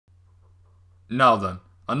Now then,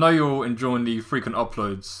 I know you're all enjoying the frequent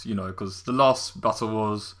uploads, you know, because the last battle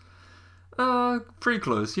was pretty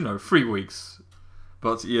close, you know, 3 weeks.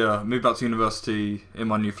 But yeah, moved back to university in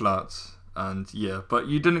my new flat, and yeah, but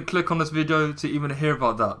you didn't click on this video to even hear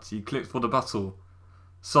about that, you clicked for the battle.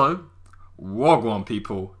 So, Wagwan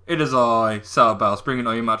people, it is I, SourBawss, bringing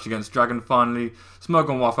on your match against DragonFinely, Smug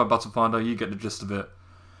on Wi-Fi Battle Finder, you get the gist of it.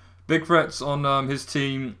 Big threats on his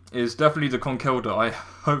team is definitely the Conkelder.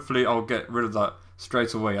 Hopefully I'll get rid of that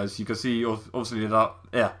straight away. As you can see, obviously that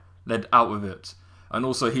led out with it. And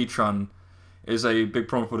also Heatran is a big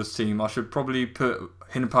problem for this team. I should probably put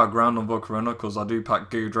Hidden Power Ground on Volcarona because I do pack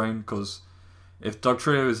Giga Drain. Because if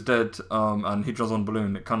Dugtrio is dead and Heatran's on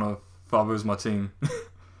Balloon, it kind of favors my team.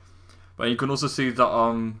 But you can also see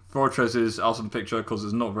that Fortress is out of the picture because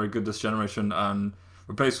it's not very good this generation, and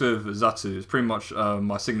replaced with Xatu is pretty much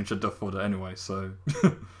my signature death order anyway, so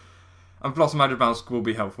and plus Magic Bounce will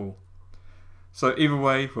be helpful. So either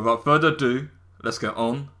way, without further ado, let's get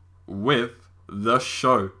on with the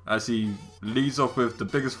show as he leads off with the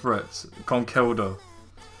biggest threat, Conkelder.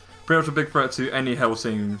 Pretty much a big threat to any Hell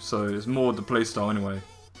team, so it's more the playstyle anyway.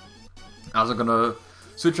 As I'm gonna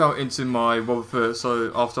switch out into my Wobbuffet,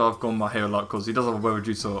 so after I've gone my Hail Luck, because he does have a weather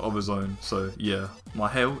reducer of his own, so yeah, my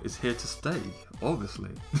Hail is here to stay,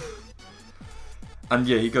 obviously. And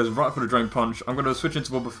yeah, he goes right for the Drain Punch. I'm going to switch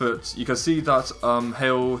into Wobbuffet. You can see that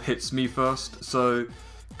Hail hits me first, so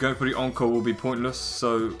going for the Encore will be pointless,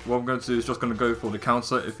 so what I'm going to do is just going to go for the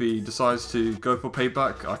counter. If he decides to go for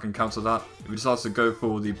Payback, I can counter that. If he decides to go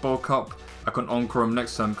for the Bulk Up, I can Encore him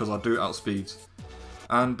next turn because I do outspeed.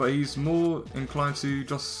 But he's more inclined to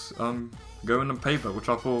just go in and Payback, which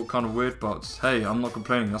I thought kind of weird, but hey, I'm not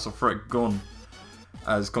complaining, that's a threat gone.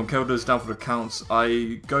 As Conkelder is down for the counts,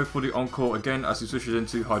 I go for the Encore again as he switches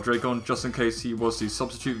into Hydreigon, just in case he was the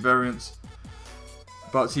substitute variant.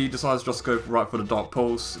 But he decides just to go right for the Dark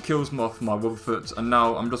Pulse, kills me off my Wobbuffet, and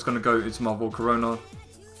now I'm just going to go into my Volcarona.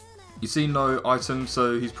 You see no items,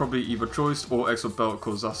 so he's probably either Choiced or Expert Belt,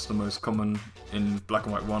 because that's the most common in Black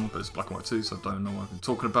and White 1, but it's Black and White 2, so I don't know what I'm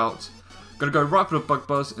talking about. Gonna go right for the Bug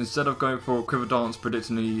Buzz instead of going for Quiver Dance,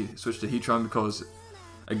 predicting he switch to Heatran, because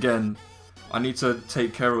again, I need to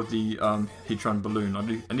take care of the Heatran Balloon.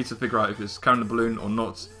 I need to figure out if it's carrying the balloon or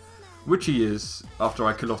not, which he is, after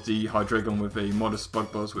I kill off the Hydreigon with a modest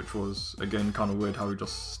Bug Buzz, which was, again, kind of weird how he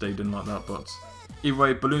just stayed in like that, but either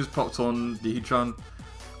way, Balloon's popped on the Heatran,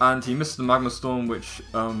 and he missed the Magma Storm, which,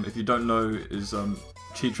 if you don't know, is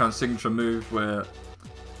Heatran's signature move, where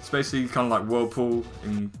it's basically kind of like Whirlpool,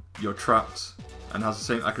 and you're trapped, and has the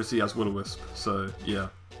same accuracy as Will-O-Wisp, so yeah.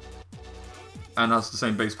 And has the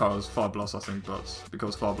same base power as Fire Blast, I think, but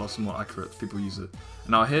because Fire Blast is more accurate, people use it.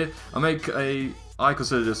 Now here, I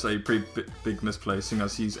consider this a pretty big misplay, seeing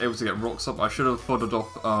as he's able to get rocks up. I should have foddered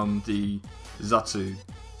off the Xatu,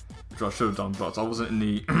 which I should have done, but I wasn't in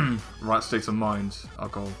the right state of mind.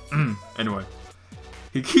 Alcohol. Anyway,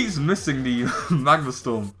 he keeps missing the Magma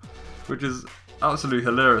Storm, which is absolutely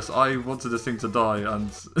hilarious. I wanted this thing to die, and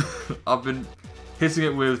I've been hitting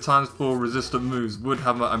it with ×4 resistant moves, Wood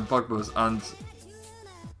Hammer and Bug Buzz, and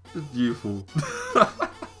it's beautiful.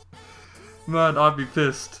 Man, I'd be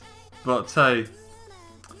pissed. But hey,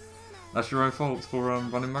 that's your own fault for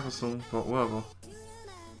running Magma Storm, but whatever.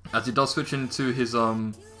 As he does switch into his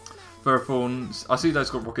Ferrothorn, I see that he's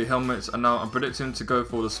got Rocket Helmets, and now I'm predicting him to go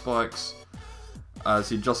for the Spikes, as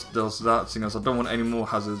he just does that, seeing as I don't want any more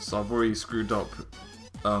hazards, so I've already screwed up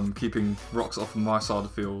keeping rocks off of my side of the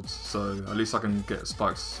field, so at least I can get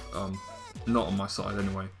spikes not on my side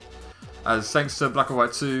anyway. As thanks to Black and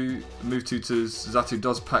White 2, move tutors, Xatu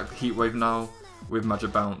does pack Heat Wave now with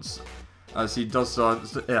Magic Bounce, as he does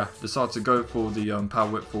decide to go for the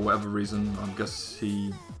Power Whip for whatever reason. I guess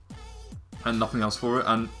he had nothing else for it,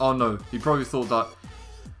 and oh no, he probably thought that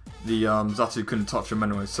the Xatu couldn't touch him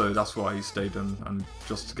anyway, so that's why he stayed in, and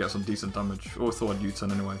just to get some decent damage, or thought I'd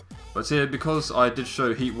U-turn anyway. But here, because I did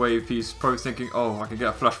show Heat Wave, he's probably thinking, oh, I can get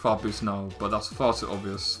a Flash Fire boost now, but that's far too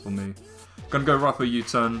obvious for me. Gonna go right for a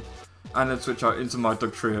U-turn, and then switch out into my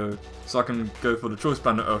Dugtrio, so I can go for the Choice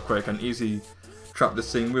Band Earthquake and easily trap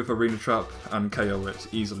this thing with Arena Trap and KO it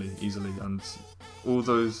easily, and all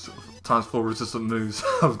those ×4 resistant moves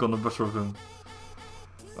have gone the better of him.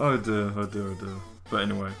 Oh dear, oh dear, oh dear. But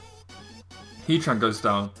anyway, Heatran goes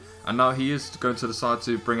down, and now he is going to decide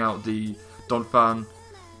to bring out the Donphan.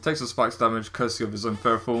 Takes the Spikes damage courtesy of his own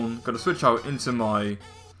Ferrothorn. Going to switch out into my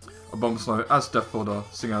Abomasnow as Death Fodder,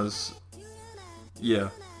 seeing as, yeah,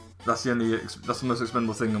 that's the most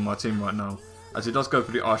expendable thing on my team right now. As he does go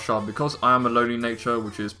for the Ice Shard, because I am a lonely nature,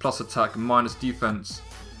 which is plus attack minus defense.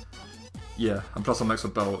 yeah, and plus I'm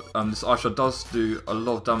expert belt. This Aisha does do a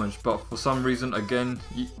lot of damage, but for some reason, again,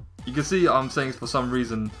 you can see I'm saying for some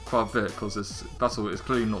reason quite a bit, because this battle is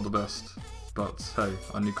clearly not the best. But hey,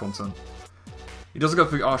 I need content. He doesn't go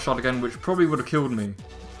for the R-Shard again, which probably would have killed me.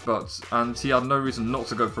 And he had no reason not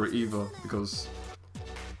to go for it either, because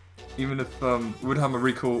even if would have a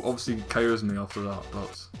recall, obviously KOs me after that.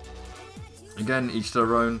 But again, each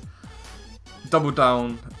their own. Double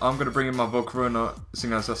down. I'm going to bring in my Volcarona,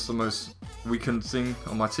 seeing as that's the most weakened thing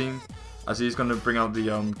on my team, as he's going to bring out the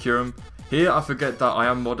Kyurem. Here I forget that I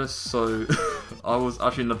am modest, so I was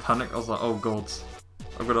actually in a panic. I was like, oh god,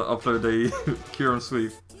 I've got to upload a Kyurem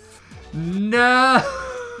sweep. No!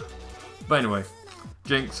 But anyway,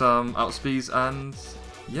 Jinx outspeeds, and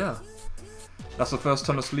yeah. That's the first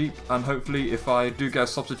turn of sleep, and hopefully if I do get a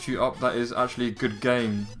substitute up, that is actually a good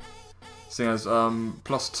game. Seeing as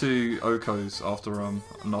 +2 Okos after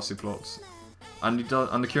nasty plots. And the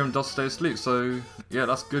Kyurem does stay asleep, so yeah,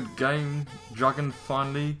 that's good game.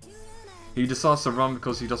 DragonFinely. He decides to run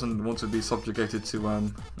because he doesn't want to be subjugated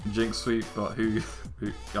to Jinx sweep, but who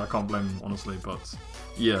I can't blame him honestly, but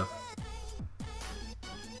yeah.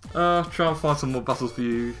 Try and find some more battles for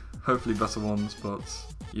you, hopefully better ones, but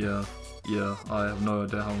yeah, I have no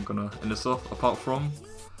idea how I'm gonna end this off, apart from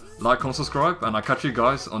like, comment, subscribe, and I'll catch you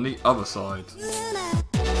guys on the other side.